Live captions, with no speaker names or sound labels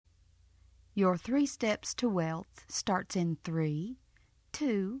Your 3 Steps to Wealth starts in 3,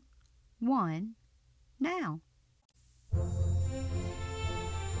 2, 1, now.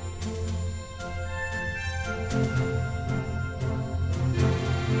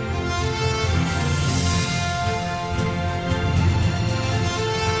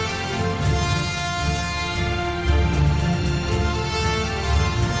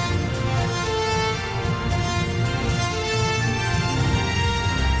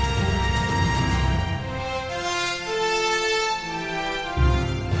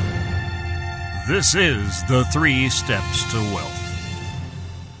 This is the 3 Steps to Wealth.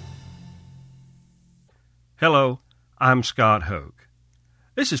 Hello, I'm Scott Hogue.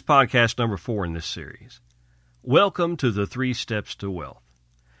 This is podcast number 4 in this series. Welcome to the 3 Steps to Wealth.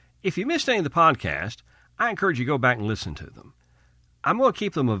 If you missed any of the podcast, I encourage you to go back and listen to them. I'm going to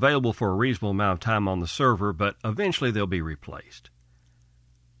keep them available for a reasonable amount of time on the server, but eventually they'll be replaced.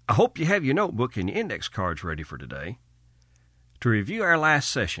 I hope you have your notebook and your index cards ready for today. To review our last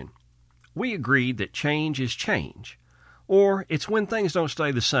session, we agreed that change is change, or it's when things don't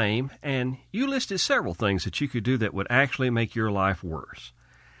stay the same, and you listed several things that you could do that would actually make your life worse.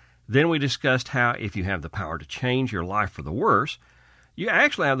 Then we discussed how if you have the power to change your life for the worse, you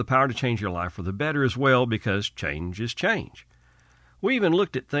actually have the power to change your life for the better as well, because change is change. We even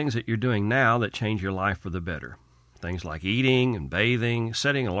looked at things that you're doing now that change your life for the better. Things like eating and bathing,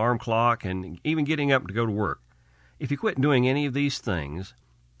 setting an alarm clock, and even getting up to go to work. If you quit doing any of these things,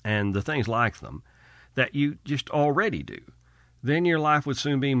 and the things like them, that you just already do, then your life would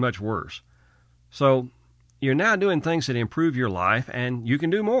soon be much worse. So you're now doing things that improve your life, and you can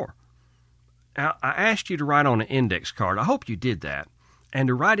do more. Now, I asked you to write on an index card. I hope you did that. And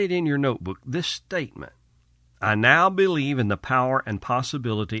to write it in your notebook, this statement: I now believe in the power and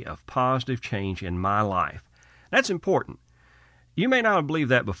possibility of positive change in my life. That's important. You may not have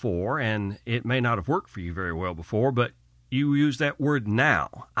believed that before, and it may not have worked for you very well before, but you use that word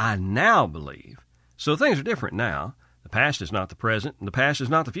now. I now believe. So things are different now. The past is not the present, and the past is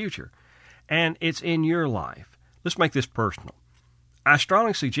not the future. And it's in your life. Let's make this personal. I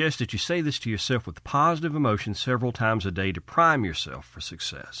strongly suggest that you say this to yourself with positive emotion several times a day to prime yourself for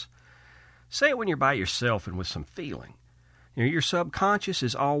success. Say it when you're by yourself and with some feeling. Your subconscious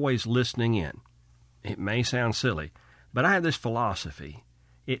is always listening in. It may sound silly, but I have this philosophy.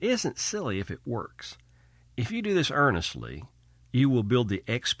 It isn't silly if it works. If you do this earnestly, you will build the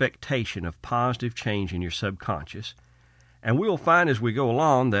expectation of positive change in your subconscious, and we will find as we go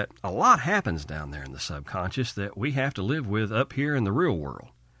along that a lot happens down there in the subconscious that we have to live with up here in the real world.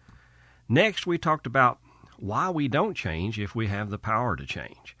 Next, we talked about why we don't change if we have the power to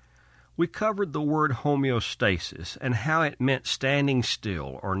change. We covered the word homeostasis and how it meant standing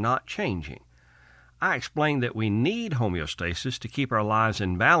still or not changing. I explained that we need homeostasis to keep our lives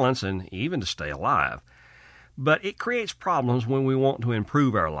in balance and even to stay alive. But it creates problems when we want to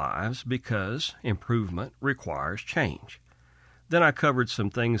improve our lives because improvement requires change. Then I covered some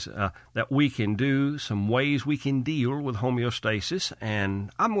things that we can do, some ways we can deal with homeostasis,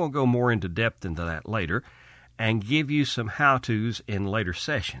 and I'm going to go more into depth into that later and give you some how-tos in later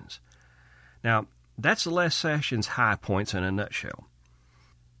sessions. Now, that's the last session's high points in a nutshell.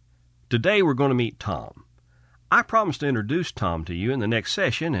 Today we're going to meet Tom. I promised to introduce Tom to you in the next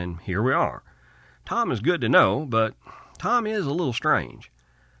session, and here we are. Tom is good to know, but Tom is a little strange.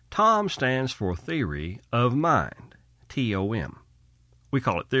 TOM stands for Theory of Mind, T-O-M. We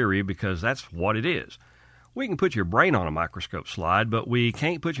call it theory because that's what it is. We can put your brain on a microscope slide, but we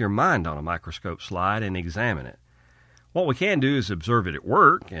can't put your mind on a microscope slide and examine it. What we can do is observe it at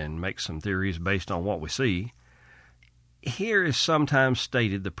work and make some theories based on what we see. Here is sometimes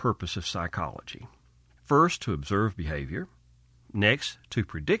stated the purpose of psychology. First, to observe behavior. Next, to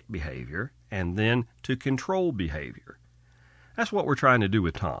predict behavior, and then to control behavior. That's what we're trying to do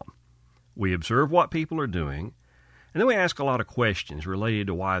with Tom. We observe what people are doing, and then we ask a lot of questions related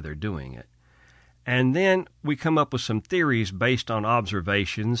to why they're doing it. And then we come up with some theories based on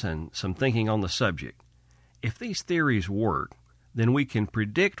observations and some thinking on the subject. If these theories work, then we can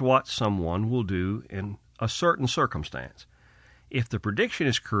predict what someone will do in a certain circumstance. If the prediction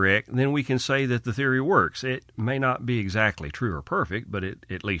is correct, then we can say that the theory works. It may not be exactly true or perfect, but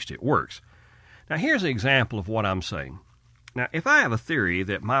at least it works. Now, here's an example of what I'm saying. Now, if I have a theory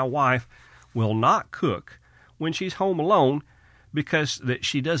that my wife will not cook when she's home alone because that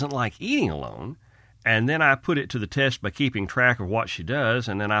she doesn't like eating alone, and then I put it to the test by keeping track of what she does,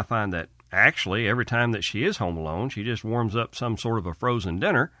 and then I find that actually every time that she is home alone, she just warms up some sort of a frozen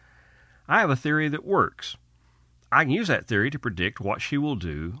dinner, I have a theory that works. I can use that theory to predict what she will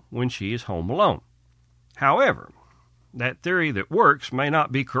do when she is home alone. However, that theory that works may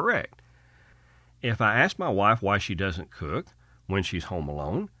not be correct. If I ask my wife why she doesn't cook when she's home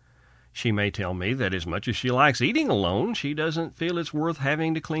alone, she may tell me that as much as she likes eating alone, she doesn't feel it's worth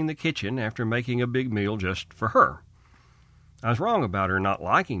having to clean the kitchen after making a big meal just for her. I was wrong about her not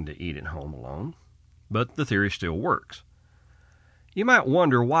liking to eat at home alone, but the theory still works. You might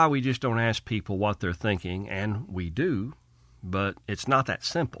wonder why we just don't ask people what they're thinking, and we do, but it's not that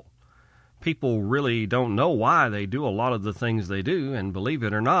simple. People really don't know why they do a lot of the things they do, and believe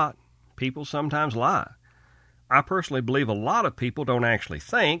it or not, people sometimes lie. I personally believe a lot of people don't actually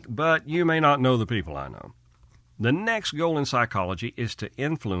think, but you may not know the people I know. The next goal in psychology is to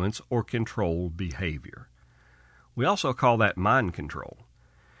influence or control behavior. We also call that mind control.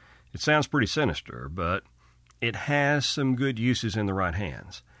 It sounds pretty sinister, but it has some good uses in the right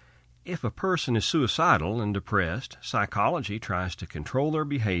hands. If a person is suicidal and depressed, psychology tries to control their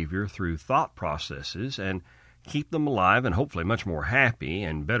behavior through thought processes and keep them alive and hopefully much more happy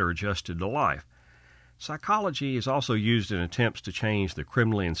and better adjusted to life. Psychology is also used in attempts to change the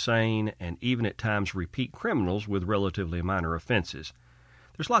criminally insane and even at times repeat criminals with relatively minor offenses.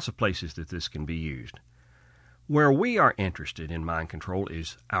 There's lots of places that this can be used. Where we are interested in mind control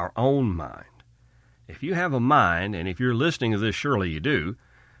is our own mind. If you have a mind, and if you're listening to this, surely you do,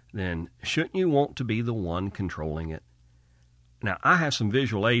 then shouldn't you want to be the one controlling it? Now, I have some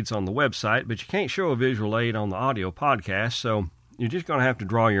visual aids on the website, but you can't show a visual aid on the audio podcast, so you're just going to have to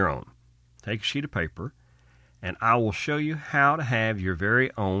draw your own. Take a sheet of paper, and I will show you how to have your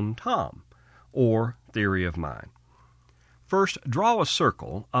very own Tom, or theory of mind. First, draw a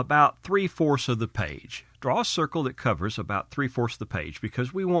circle about 3/4 of the page. Draw a circle that covers about 3/4 of the page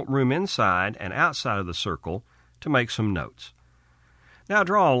because we want room inside and outside of the circle to make some notes. Now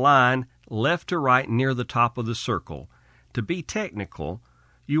draw a line left to right near the top of the circle. To be technical,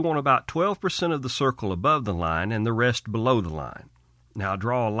 you want about 12% of the circle above the line and the rest below the line. Now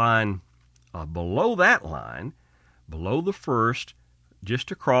draw a line below that line, below the first,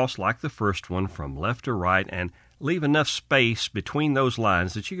 just across like the first one from left to right, and leave enough space between those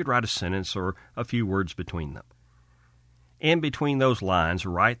lines that you could write a sentence or a few words between them. In between those lines,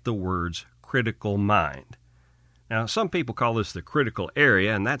 write the words critical mind. Now, some people call this the critical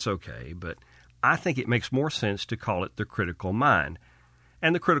area, and that's okay, but I think it makes more sense to call it the critical mind.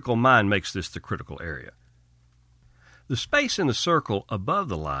 And the critical mind makes this the critical area. The space in the circle above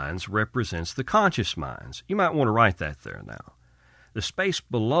the lines represents the conscious minds. You might want to write that there now. The space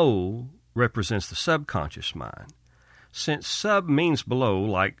below represents the subconscious mind. Since sub means below,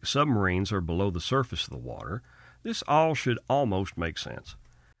 like submarines are below the surface of the water, this all should almost make sense.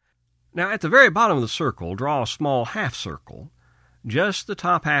 Now, at the very bottom of the circle, draw a small half circle. Just the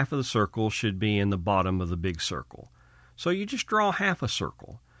top half of the circle should be in the bottom of the big circle. So you just draw half a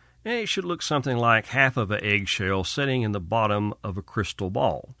circle. And it should look something like half of an eggshell sitting in the bottom of a crystal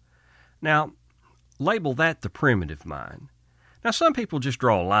ball. Now, label that the primitive mind. Now, some people just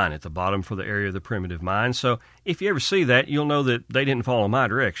draw a line at the bottom for the area of the primitive mind, so if you ever see that, you'll know that they didn't follow my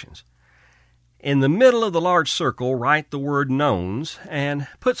directions. In the middle of the large circle, write the word knowns and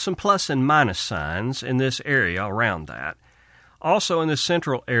put some plus and minus signs in this area around that. Also, in the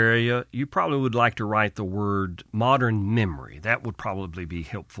central area, you probably would like to write the word modern memory. That would probably be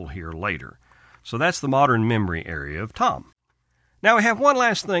helpful here later. So that's the modern memory area of Tom. Now we have one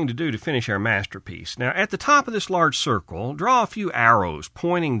last thing to do to finish our masterpiece. Now, at the top of this large circle, draw a few arrows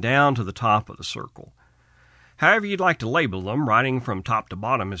pointing down to the top of the circle. However you'd like to label them, writing from top to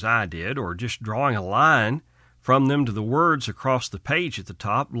bottom as I did, or just drawing a line from them to the words across the page at the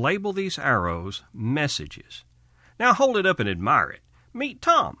top, label these arrows messages. Now hold it up and admire it. Meet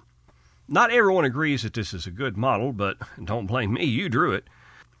Tom. Not everyone agrees that this is a good model, but don't blame me, you drew it.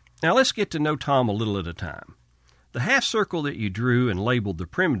 Now let's get to know Tom a little at a time. The half circle that you drew and labeled the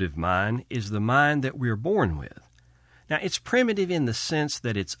primitive mind is the mind that we're born with. Now it's primitive in the sense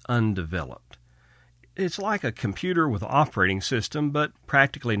that it's undeveloped. It's like a computer with an operating system, but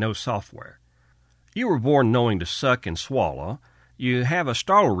practically no software. You were born knowing to suck and swallow. You have a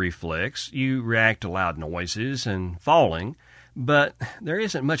startle reflex. You react to loud noises and falling, but there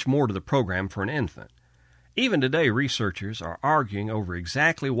isn't much more to the program for an infant. Even today, researchers are arguing over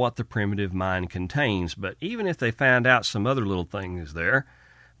exactly what the primitive mind contains, but even if they found out some other little thing is there,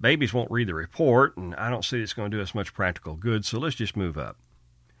 babies won't read the report, and I don't see it's going to do us much practical good, so let's just move up.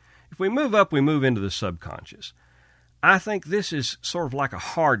 If we move up, we move into the subconscious. I think this is sort of like a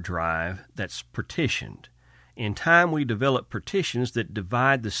hard drive that's partitioned. In time, we develop partitions that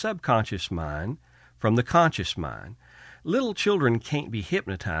divide the subconscious mind from the conscious mind. Little children can't be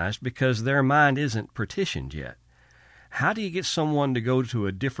hypnotized because their mind isn't partitioned yet. How do you get someone to go to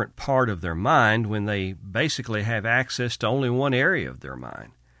a different part of their mind when they basically have access to only one area of their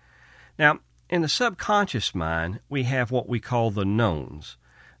mind? Now, in the subconscious mind, we have what we call the knowns.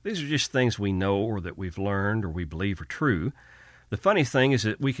 These are just things we know or that we've learned or we believe are true. The funny thing is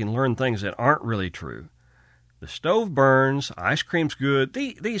that we can learn things that aren't really true. The stove burns, ice cream's good.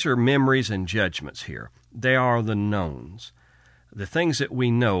 These are memories and judgments here. They are the knowns. The things that we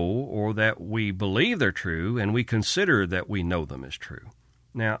know or that we believe they're true and we consider that we know them as true.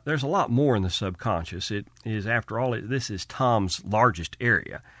 Now, there's a lot more in the subconscious. It is, after all, this is Tom's largest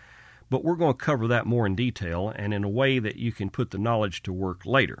area. But we're going to cover that more in detail and in a way that you can put the knowledge to work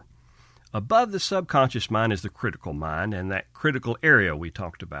later. Above the subconscious mind is the critical mind and that critical area we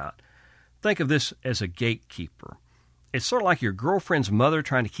talked about. Think of this as a gatekeeper. It's sort of like your girlfriend's mother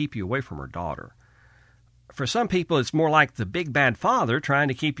trying to keep you away from her daughter. For some people, it's more like the big bad father trying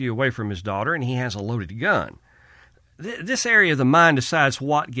to keep you away from his daughter, and he has a loaded gun. This area of the mind decides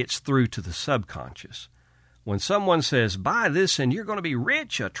what gets through to the subconscious. When someone says, buy this and you're going to be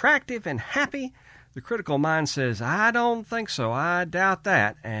rich, attractive, and happy, the critical mind says, I don't think so, I doubt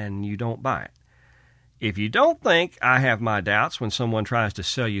that, and you don't buy it. If you don't think I have my doubts when someone tries to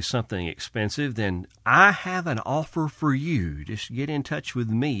sell you something expensive, then I have an offer for you. Just get in touch with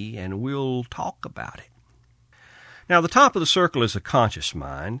me and we'll talk about it. Now, the top of the circle is the conscious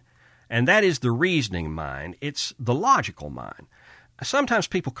mind, and that is the reasoning mind. It's the logical mind. Sometimes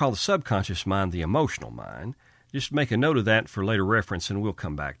people call the subconscious mind the emotional mind. Just make a note of that for later reference, and we'll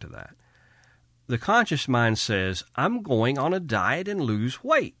come back to that. The conscious mind says, I'm going on a diet and lose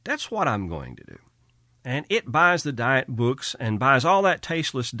weight. That's what I'm going to do. And it buys the diet books and buys all that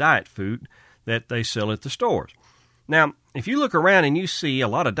tasteless diet food that they sell at the stores. Now, if you look around and you see a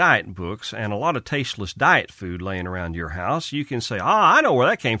lot of diet books and a lot of tasteless diet food laying around your house, you can say, I know where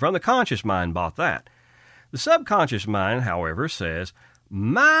that came from. The conscious mind bought that. The subconscious mind, however, says,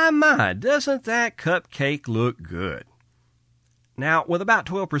 my, doesn't that cupcake look good? Now, with about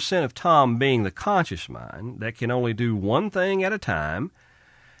 12% of Tom being the conscious mind that can only do one thing at a time,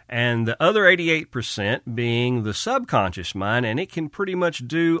 and the other 88% being the subconscious mind, and it can pretty much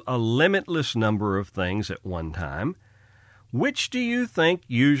do a limitless number of things at one time, which do you think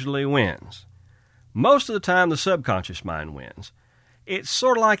usually wins? Most of the time, the subconscious mind wins. It's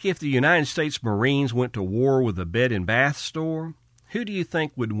sort of like if the United States Marines went to war with a bed and bath store. Who do you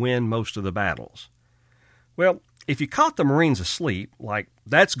think would win most of the battles? Well, if you caught the Marines asleep, like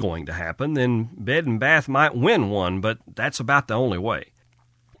that's going to happen, then bed and bath might win one, but that's about the only way.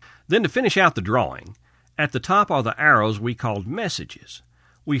 Then to finish out the drawing, at the top are the arrows we called messages.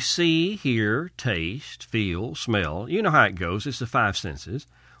 We see, hear, taste, feel, smell. You know how it goes. It's the five senses.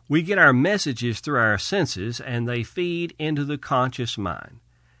 We get our messages through our senses, and they feed into the conscious mind.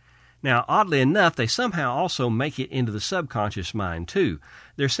 Now, oddly enough, they somehow also make it into the subconscious mind, too.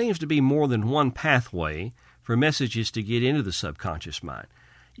 There seems to be more than one pathway for messages to get into the subconscious mind.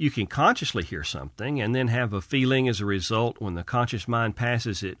 You can consciously hear something and then have a feeling as a result when the conscious mind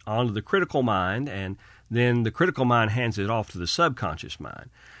passes it on to the critical mind, and then the critical mind hands it off to the subconscious mind.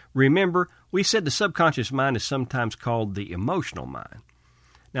 Remember, we said the subconscious mind is sometimes called the emotional mind.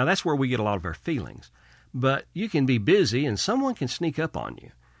 Now, that's where we get a lot of our feelings. But you can be busy and someone can sneak up on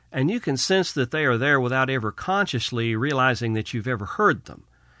you, and you can sense that they are there without ever consciously realizing that you've ever heard them.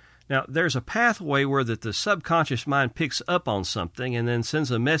 Now, there's a pathway where that the subconscious mind picks up on something and then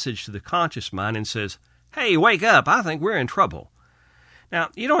sends a message to the conscious mind and says, hey, wake up, I think we're in trouble.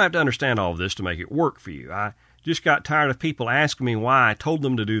 Now, you don't have to understand all of this to make it work for you. I just got tired of people asking me why I told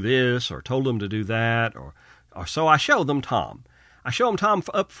them to do this or told them to do that, or so I show them Tom. I show them Tom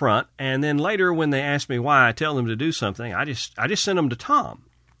up front, and then later when they ask me why I tell them to do something, I just send them to Tom.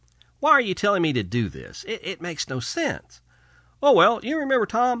 Why are you telling me to do this? It makes no sense. Oh, well, you remember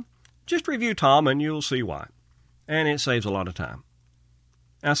Tom? Just review Tom and you'll see why. And it saves a lot of time.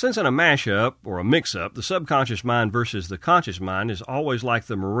 Now, since in a mashup or a mix-up, the subconscious mind versus the conscious mind is always like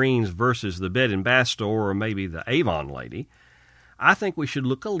the Marines versus the bed and bath store or maybe the Avon lady, I think we should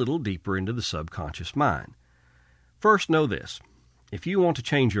look a little deeper into the subconscious mind. First, know this. If you want to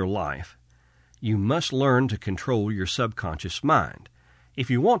change your life, you must learn to control your subconscious mind. If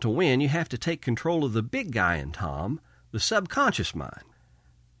you want to win, you have to take control of the big guy in Tom, the subconscious mind.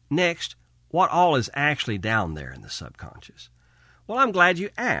 Next, what all is actually down there in the subconscious? Well, I'm glad you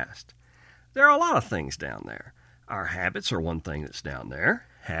asked. There are a lot of things down there. Our habits are one thing that's down there.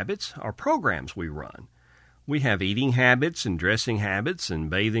 Habits are programs we run. We have eating habits and dressing habits and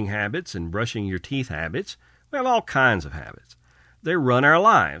bathing habits and brushing your teeth habits. We have all kinds of habits. They run our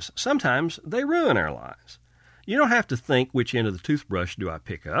lives. Sometimes they ruin our lives. You don't have to think which end of the toothbrush do I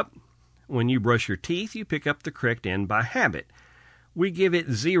pick up. When you brush your teeth, you pick up the correct end by habit. We give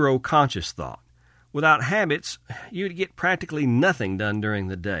it zero conscious thought. Without habits, you'd get practically nothing done during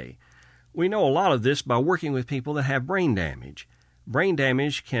the day. We know a lot of this by working with people that have brain damage. Brain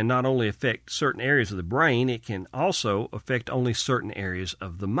damage can not only affect certain areas of the brain, it can also affect only certain areas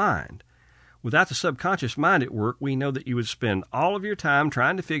of the mind. Without the subconscious mind at work, we know that you would spend all of your time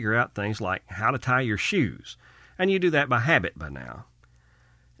trying to figure out things like how to tie your shoes, and you do that by habit by now.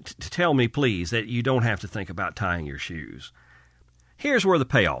 Tell me, please, that you don't have to think about tying your shoes. Here's where the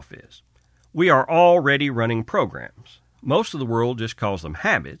payoff is. We are already running programs. Most of the world just calls them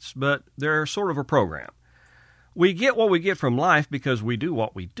habits, but they're sort of a program. We get what we get from life because we do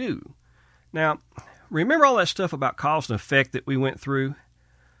what we do. Now, remember all that stuff about cause and effect that we went through?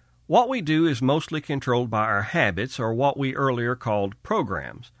 What we do is mostly controlled by our habits, or what we earlier called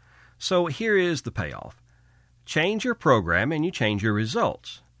programs. So here is the payoff. Change your program and you change your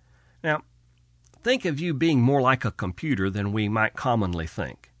results. Now, think of you being more like a computer than we might commonly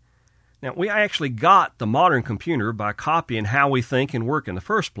think. Now, we actually got the modern computer by copying how we think and work in the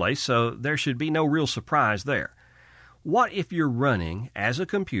first place, so there should be no real surprise there. What if you're running, as a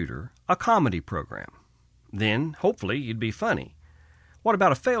computer, a comedy program? Then, hopefully, you'd be funny. What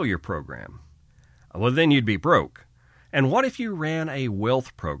about a failure program? Well, then you'd be broke. And what if you ran a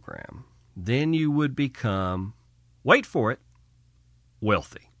wealth program? Then you would become, wait for it,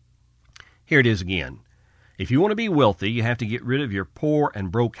 wealthy. Here it is again. If you want to be wealthy, you have to get rid of your poor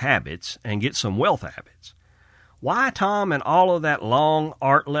and broke habits and get some wealth habits. Why, Tom, and all of that long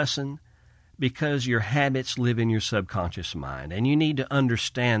art lesson? Because your habits live in your subconscious mind, and you need to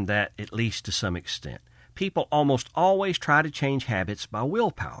understand that at least to some extent. People almost always try to change habits by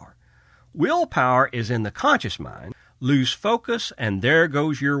willpower. Willpower is in the conscious mind. Lose focus, and there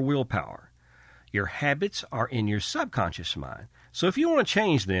goes your willpower. Your habits are in your subconscious mind. So if you want to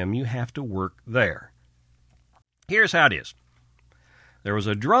change them, you have to work there. Here's how it is. There was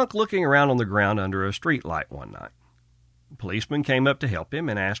a drunk looking around on the ground under a street light one night. A policeman came up to help him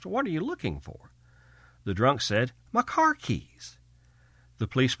and asked, "What are you looking for?" The drunk said, "My car keys." The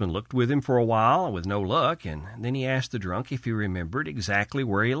policeman looked with him for a while with no luck, and then he asked the drunk if he remembered exactly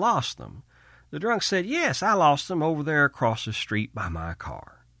where he lost them. The drunk said, "Yes, I lost them over there across the street by my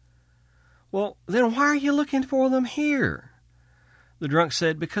car." "Well, then why are you looking for them here?" The drunk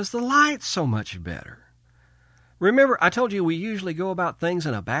said, "Because the light's so much better." Remember, I told you we usually go about things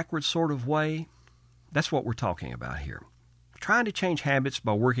in a backward sort of way? That's what we're talking about here. Trying to change habits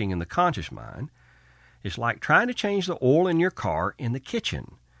by working in the conscious mind is like trying to change the oil in your car in the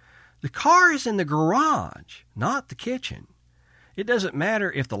kitchen. The car is in the garage, not the kitchen. It doesn't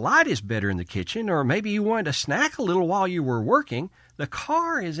matter if the light is better in the kitchen, or maybe you wanted to snack a little while you were working. The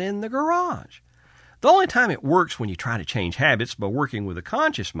car is in the garage. The only time it works when you try to change habits by working with a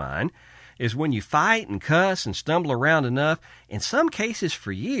conscious mind is when you fight and cuss and stumble around enough, in some cases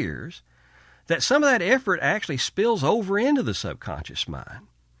for years, that some of that effort actually spills over into the subconscious mind.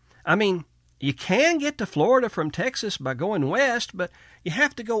 I mean, you can get to Florida from Texas by going west, but you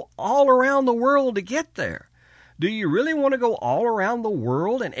have to go all around the world to get there. Do you really want to go all around the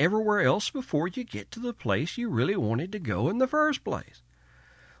world and everywhere else before you get to the place you really wanted to go in the first place?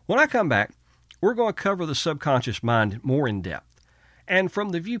 When I come back, we're going to cover the subconscious mind more in depth, and from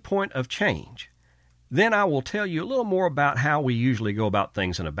the viewpoint of change. Then I will tell you a little more about how we usually go about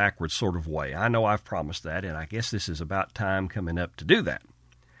things in a backward sort of way. I know I've promised that, and I guess this is about time coming up to do that.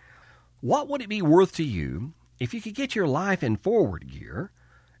 What would it be worth to you if you could get your life in forward gear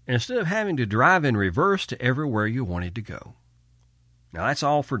instead of having to drive in reverse to everywhere you wanted to go? Now, that's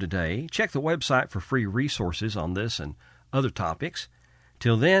all for today. Check the website for free resources on this and other topics.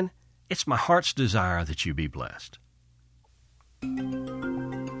 Till then, it's my heart's desire that you be blessed.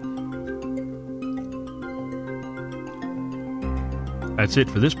 That's it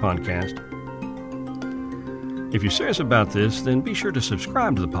for this podcast. If you're serious about this, then be sure to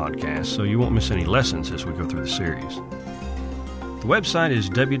subscribe to the podcast so you won't miss any lessons as we go through the series. The website is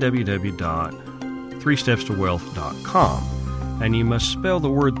www.threestepstowealth.com, and you must spell the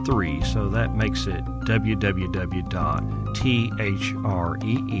word 3, so that makes it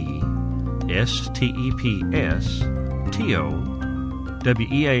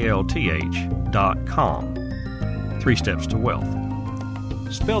 3 Steps to Wealth.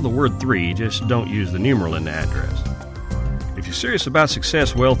 Spell the word 3, just don't use the numeral in the address. If you're serious about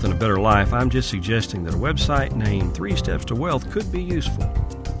success, wealth, and a better life, I'm just suggesting that a website named 3 Steps to Wealth could be useful.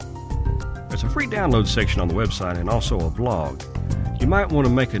 There's a free download section on the website and also a blog. You might want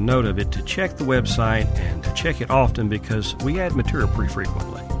to make a note of it to check the website and to check it often because we add material pretty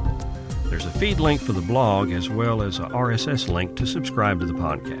frequently. There's a feed link for the blog as well as a RSS link to subscribe to the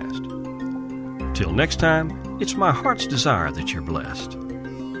podcast. Till next time, it's my heart's desire that you're blessed.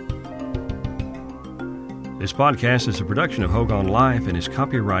 This podcast is a production of Hogue on Life and is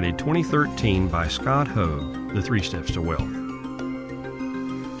copyrighted 2013 by Scott Hogue, The 3 Steps to Wealth.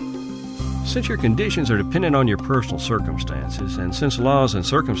 Since your conditions are dependent on your personal circumstances, and since laws and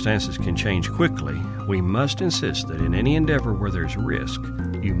circumstances can change quickly, we must insist that in any endeavor where there's risk,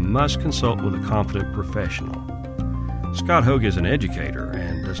 you must consult with a competent professional. Scott Hogue is an educator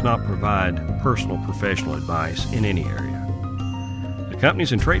and does not provide personal professional advice in any area. The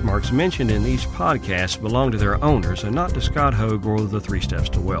companies and trademarks mentioned in these podcasts belong to their owners and not to Scott Hogue or the 3 Steps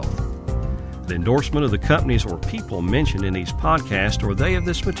to Wealth. The endorsement of the companies or people mentioned in these podcasts or they of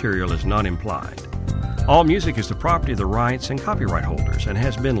this material is not implied. All music is the property of the rights and copyright holders and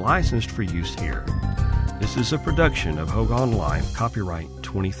has been licensed for use here. This is a production of Hogue on Life, copyright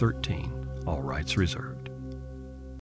 2013. All rights reserved.